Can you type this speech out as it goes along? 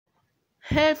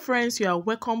Hey friends, you are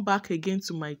welcome back again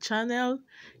to my channel.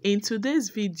 In today's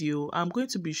video, I'm going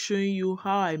to be showing you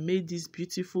how I made this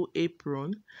beautiful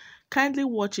apron. Kindly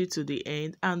watch it to the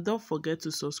end and don't forget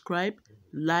to subscribe,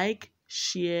 like,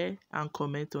 share and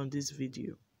comment on this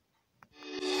video.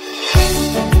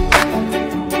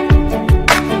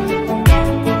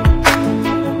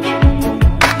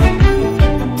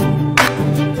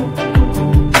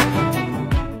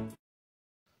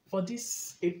 For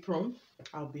this apron,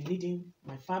 I'll be needing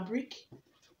my fabric,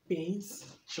 pins,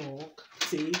 chalk,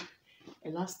 tape,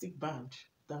 elastic band,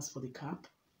 that's for the cap,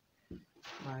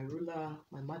 my ruler,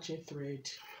 my matching thread,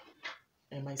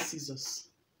 and my scissors.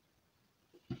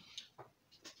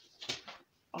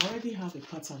 I already have a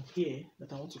pattern here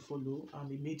that I want to follow. I'm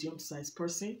a medium-sized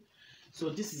person, so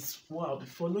this is what I'll be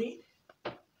following.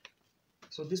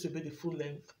 So this will be the full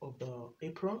length of the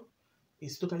apron.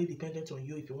 It's totally dependent on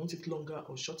you if you want it longer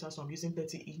or shorter. So I'm using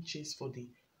 30 inches for the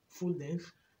full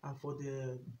length, and for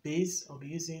the base I'll be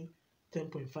using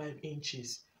 10.5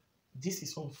 inches. This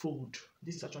is on fold.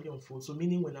 This is actually on fold, so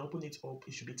meaning when I open it up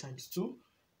it should be ×2,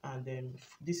 and then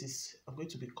this is, I'm going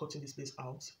to be cutting this place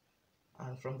out,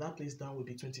 and from that place down will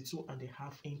be 22.5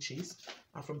 inches,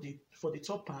 and for the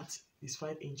top part is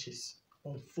 5 inches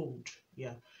on fold.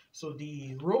 Yeah, so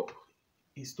the rope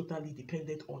is totally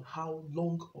dependent on how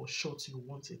long or short you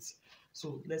want it.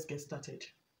 So let's get started.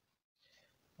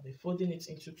 I'll be folding it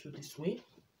into two this way.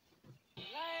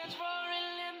 Lions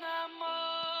roaring in the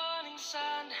morning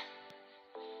sun,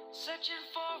 searching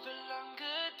for a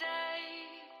longer day.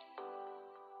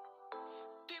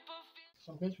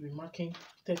 So I'm going to be marking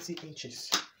 30 inches,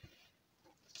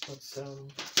 but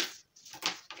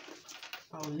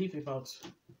I'll leave about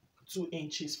 2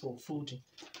 inches for folding.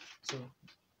 So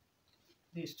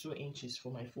this is 2 inches for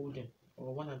my folding,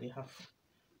 or 1.5.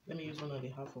 Let me use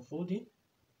 1.5 for folding.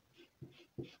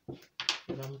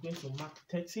 And I'm going to mark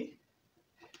 30.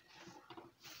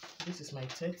 This is my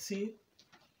 30.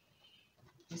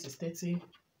 This is 30.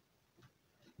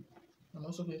 I'm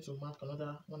also going to mark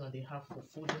another 1.5 for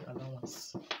folding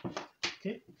allowance.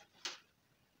 Okay.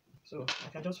 So I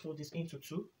can just fold this into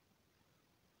two.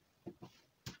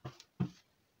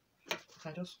 I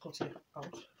can just cut it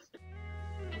out.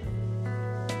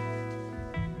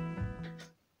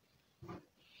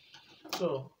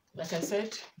 So, like I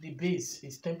said, the base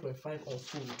is 10.5 on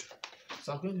fold.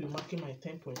 So I'm going to be marking my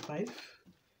 10.5.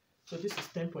 So this is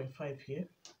 10.5 here.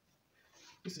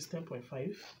 This is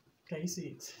 10.5. Can you see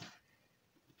it?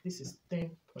 This is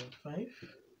 10.5.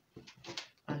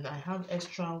 And I have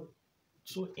extra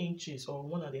 2 inches or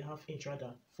 1.5 inch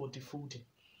rather for the folding.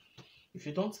 If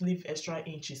you don't leave extra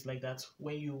inches like that,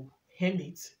 when you hem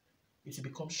it, it will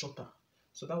become shorter.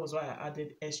 So that was why I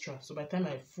added extra. So by the time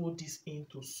I fold this in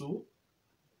to sew,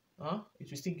 it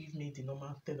will still give me the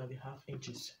normal 10.5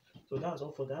 inches. So that's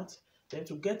all for that. Then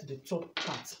to get the top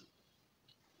part,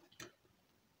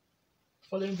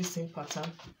 following the same pattern,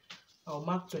 I'll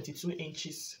mark 22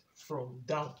 inches from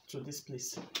down to this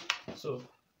place. So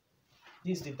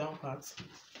this is the down part.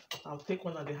 I'll take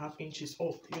 1.5 inches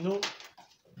off. You know,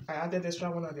 I added extra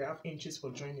 1.5 inches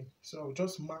for joining. So I'll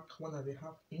just mark 1.5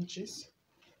 inches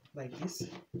like this.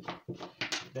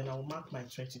 Then I'll mark my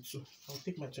 22. I'll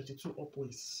take my 22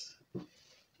 upwards.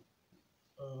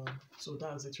 So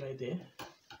that's it right there.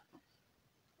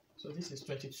 So this is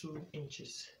 22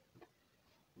 inches.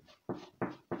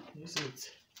 You see it?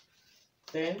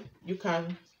 Then you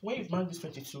can, when you've marked this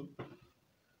 22,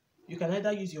 you can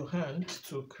either use your hand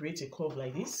to create a curve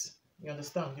like this. You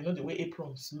understand? You know the way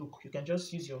aprons look. You can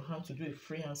just use your hand to do a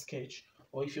freehand sketch.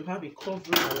 Or if you have a curve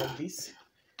ruler like this,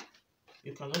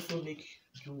 you can also make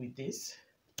do with this.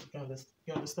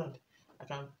 You understand? I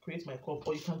can create my curve,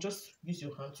 or you can just use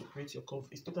your hand to create your curve.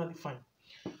 It's totally fine.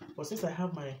 But since I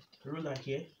have my ruler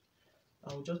here,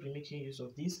 I will just be making use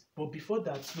of this. But before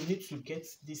that, you need to get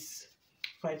this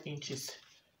 5 inches.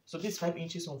 So this 5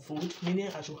 inches on fold, meaning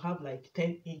I should have like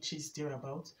 10 inches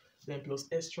thereabout, then plus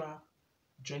extra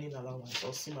joining allowance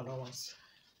or seam allowance.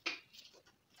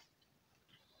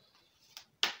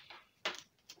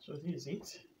 So this is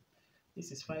it.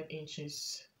 This is 5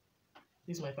 inches.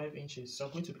 This is my 5 inches. So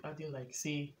I'm going to be adding like,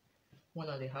 say,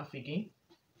 1.5 again.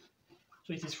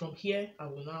 So it is from here I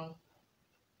will now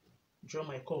draw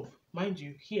my curve. Mind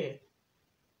you, here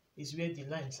is where the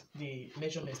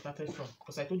measurement started from,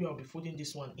 because I told you I'll be folding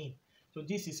this one in. So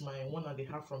this is my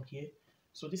 1.5 from here.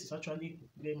 So this is actually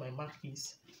where my mark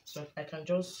is. So I can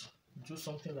just do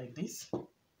something like this,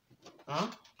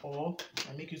 or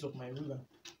I make use of my ruler.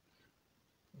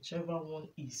 Whichever one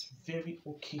is very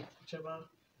okay. Whichever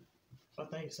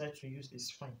pattern you decide to use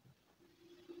is fine.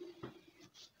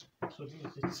 So this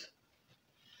is it.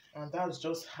 And that's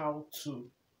just how to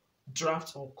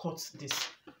draft or cut this.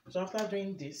 So after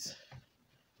doing this,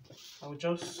 I will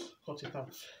just cut it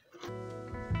out.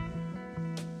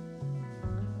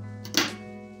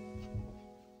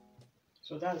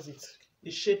 So that's it.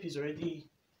 The shape is already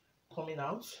coming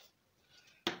out.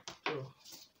 So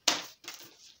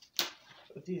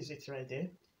this is it right there.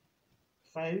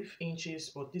 5 inches,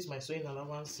 but this is my sewing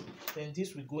allowance. Then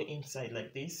this will go inside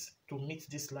like this to meet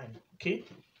this line. Okay,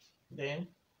 then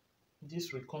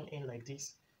this will come in like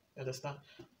this. Understand?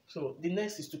 So the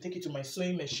next is to take it to my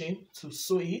sewing machine to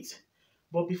sew it.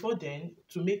 But before then,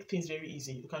 to make things very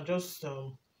easy, you can just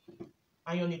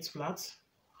iron it flat.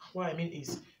 What I mean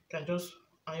is, you can just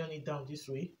iron it down this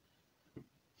way.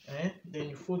 Then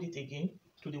you fold it again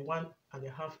to the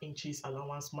 1.5 inches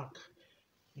allowance mark.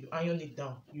 You iron it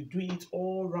down. You do it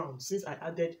all round. Since I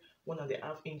added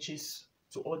 1.5 inches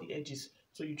to all the edges,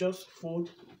 so you just fold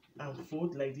and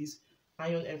fold like this,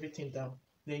 iron everything down.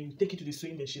 Then you take it to the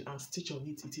sewing machine and stitch on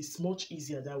it. It is much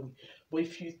easier that way. But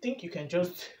if you think you can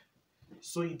just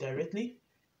sew it directly,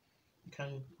 you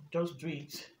can just do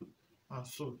it and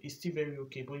sew. It's still very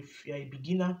okay. But if you're a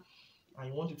beginner and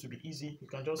you want it to be easy, you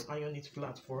can just iron it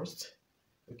flat first.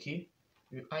 Okay,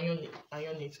 you iron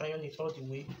it all the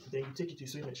way, then you take it to the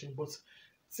sewing machine. But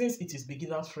since it is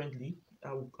beginner friendly,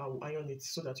 I will iron it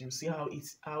so that you see how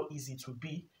easy it will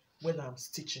be when I'm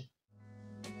stitching.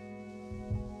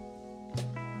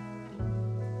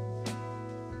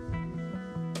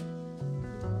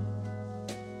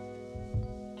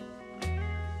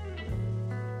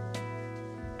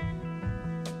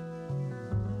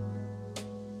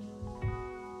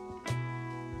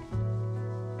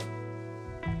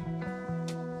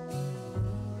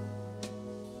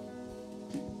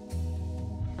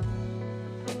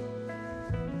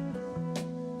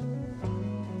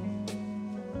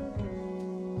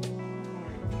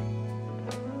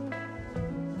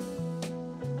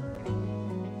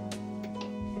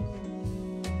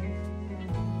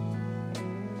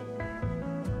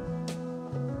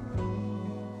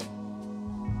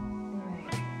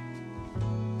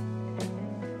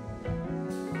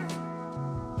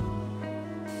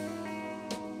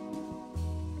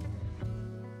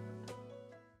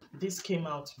 This came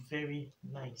out very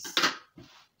nice.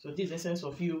 So this is the essence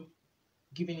of you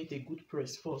giving it a good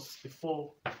press first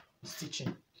before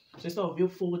stitching. So instead of you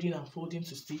folding and folding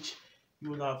to stitch, you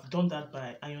will have done that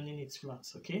by ironing it flat.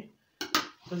 Okay,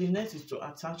 so the next is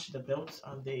to attach the belt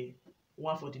and the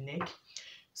one for the neck.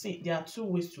 See, there are 2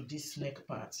 ways to this neck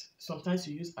part. Sometimes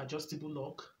you use adjustable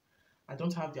lock. I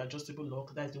don't have the adjustable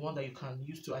lock. That's the one that you can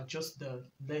use to adjust the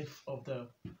length of the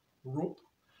rope.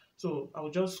 So I'll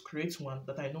just create one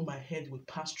that I know my head will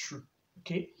pass through.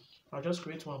 Okay, I'll just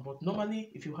create one. But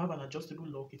normally, if you have an adjustable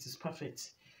lock, it is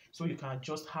perfect. So you can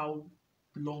adjust how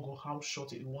long or how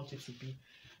short you want it to be.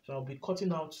 So I'll be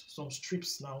cutting out some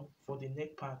strips now for the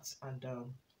neck part and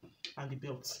the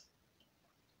belt.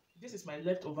 This is my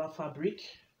leftover fabric.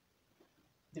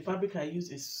 The fabric I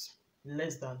use is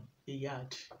less than a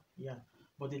yard. Yeah,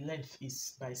 but the length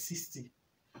is by 60,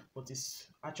 but it's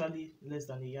actually less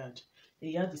than a yard. A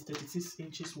yard is 36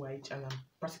 inches wide, and I'm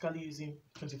practically using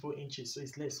 24 inches, so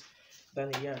it's less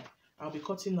than a yard. I'll be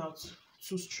cutting out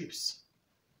 2 strips.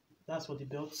 That's for the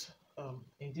belt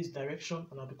in this direction,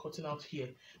 and I'll be cutting out here.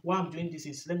 While I'm doing this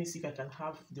is, let me see if I can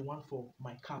have the one for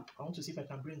my cap. I want to see if I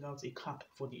can bring out a cap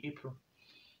for the apron.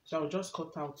 So I'll just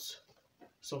cut out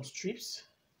some strips.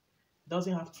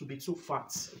 Doesn't have to be too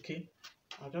fat, okay?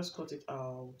 I'll just cut it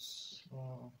out.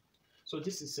 So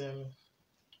this is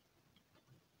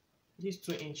these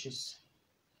 2 inches.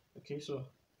 Okay, so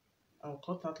I'll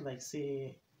cut out like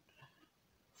say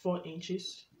 4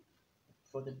 inches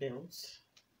for the belt.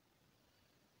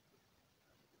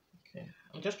 Okay,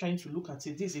 I'm just trying to look at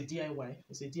it. This is a DIY.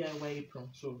 It's a DIY apron.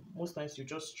 So most times you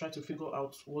just try to figure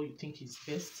out what you think is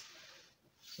best.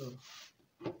 So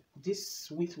this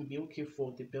width will be okay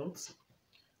for the belt.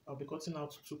 I'll be cutting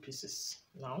out 2 pieces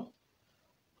now.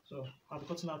 So I'll be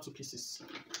cutting out 2 pieces.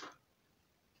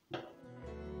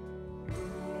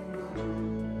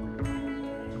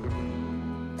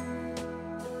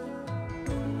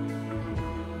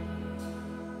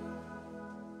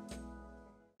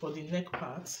 For the neck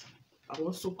part, I'll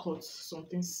also cut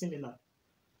something similar.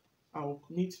 I'll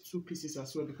need 2 pieces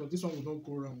as well because this one will not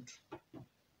go round.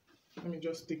 Let me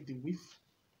just take the width.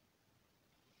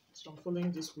 So I'm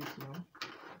following this width now,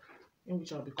 in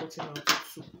which I'll be cutting out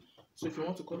 2. So if you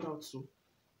want to cut out 2,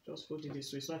 just fold it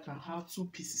this way so I can have 2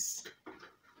 pieces.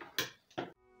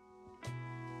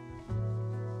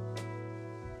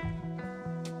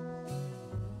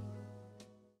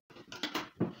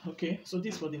 Okay, so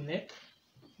this for the neck.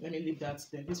 Let me leave that.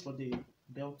 Then this for the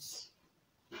belts.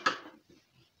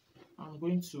 I'm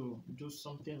going to do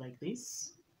something like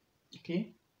this,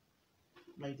 okay,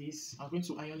 like this. I'm going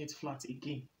to iron it flat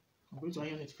again. I'm going to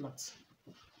iron it flat.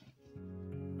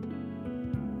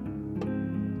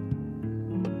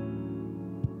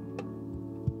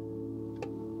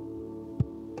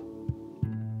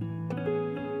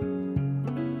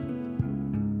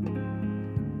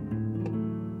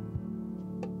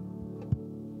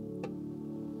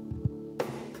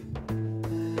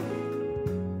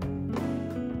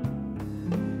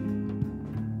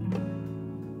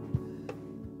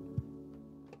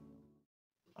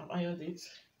 Ironed it.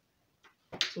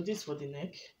 So this for the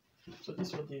neck, so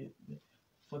this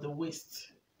for the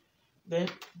waist. Then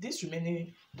this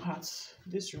remaining part,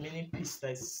 this remaining piece,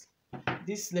 that is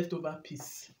this leftover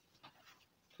piece,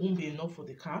 won't be enough for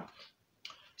the cap.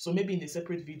 So maybe in a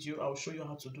separate video I'll show you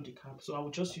how to do the cap. So I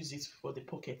will just use it for the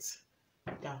pocket.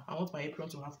 Yeah, I want my apron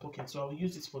to have pockets, so I will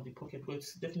use it for the pocket, but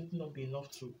it's definitely not be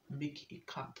enough to make a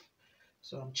cap.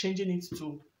 So I'm changing it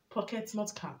to pocket,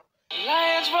 not cap.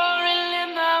 Lions roaring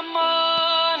in the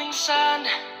morning sun,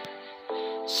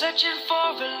 searching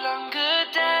for a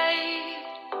longer day.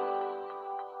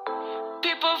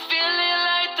 People feeling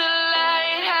like the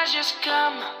light has just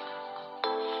come.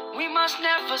 We must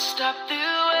never stop the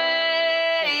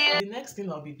way. The next thing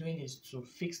I'll be doing is to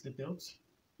fix the belt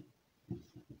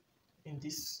in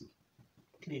this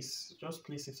place. Just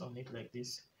place it on it like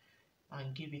this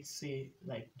and give it, say,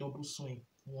 like double swing,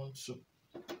 1, 2.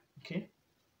 Okay,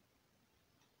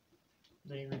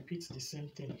 then you repeat the same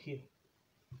thing here.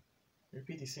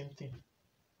 Repeat the same thing.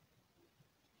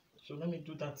 So let me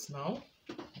do that now.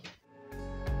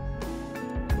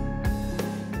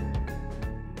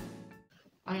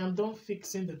 I am done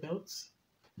fixing the belt,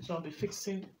 so I'll be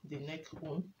fixing the neck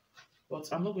one, but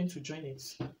I'm not going to join it.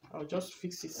 I'll just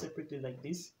fix it separately like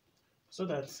this, so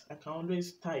that I can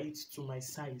always tie it to my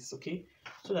size, okay,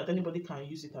 so that anybody can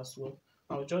use it as well.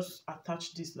 I'll just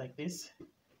attach this like this,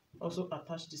 also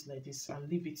attach this like this, and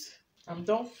leave it. I'm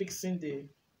done fixing the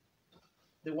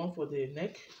one for the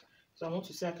neck, so I want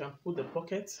to say I can put the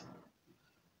pocket.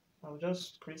 I'll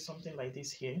just create something like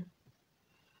this here,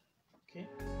 okay.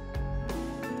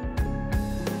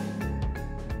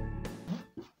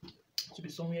 To be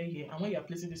somewhere here, and when you're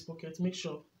placing this pocket, make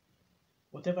sure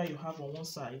whatever you have on one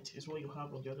side is what you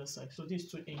have on the other side. So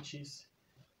this 2 inches,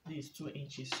 this 2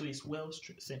 inches, so it's well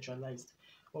centralized.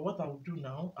 But what I will do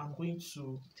now, I'm going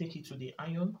to take it to the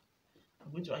iron.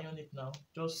 I'm going to iron it now.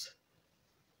 Just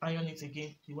iron it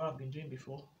again the way I've been doing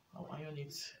before. I'll iron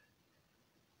it.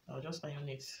 I'll just iron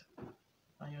it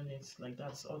like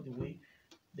that all the way.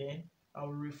 Then I'll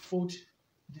refold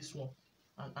this one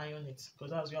and iron it,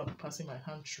 because that's where I'll be passing my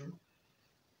hand through.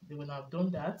 Then when I've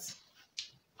done that,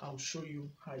 I'll show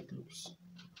you how it looks.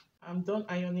 I'm done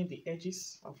ironing the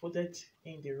edges. I've folded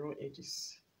in the raw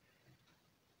edges.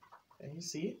 Can you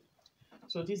see?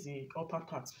 So this is the upper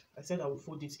part. I said I will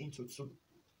fold it into 2.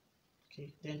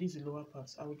 Okay, then this is the lower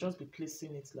part. I will just be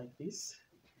placing it like this.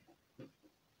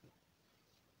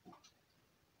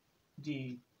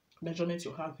 The measurement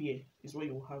you have here is what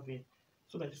you will have here,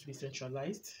 so that it will be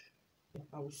centralized.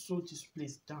 I will sew this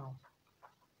place down.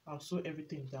 I'll sew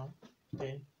everything down,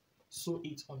 then sew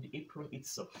it on the apron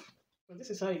itself. So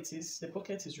this is how it is. The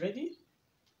pocket is ready.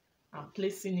 I'm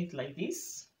placing it like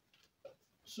this,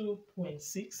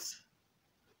 2.6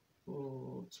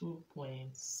 or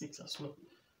 2.6 as well.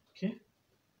 Okay,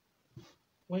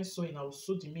 when sewing, I will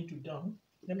sew the middle down.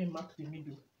 Let me mark the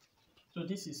middle. So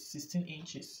this is 16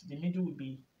 inches. The middle will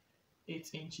be 8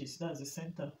 inches. That's the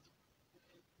center.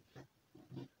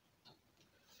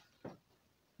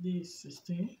 This is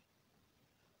 16.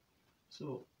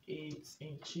 So 8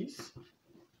 inches.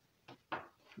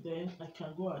 Then I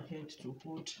can go ahead to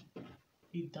hold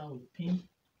it down with pin.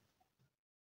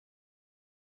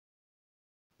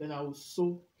 Then I will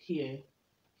sew here,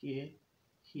 here,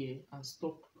 here, and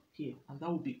stop here, and that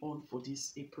will be all for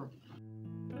this apron.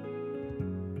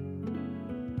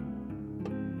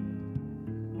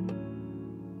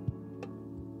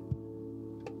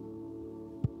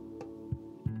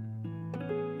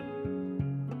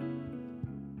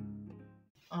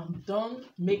 I'm done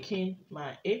making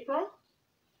my apron.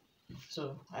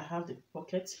 So I have the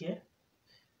pocket here.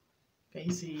 Can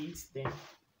you see it? Then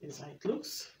this is how it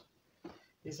looks.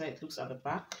 This is how it looks at the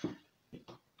back.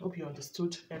 Hope you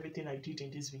understood everything I did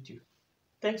in this video.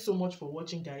 Thanks so much for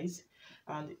watching, guys.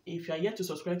 And if you are yet to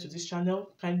subscribe to this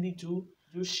channel, kindly do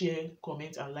share,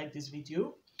 comment, and like this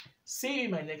video. See you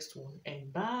in my next one,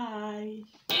 and bye.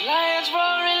 Lions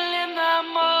roaring in the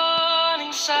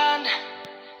morning sun,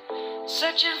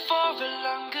 searching for a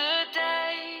longer day.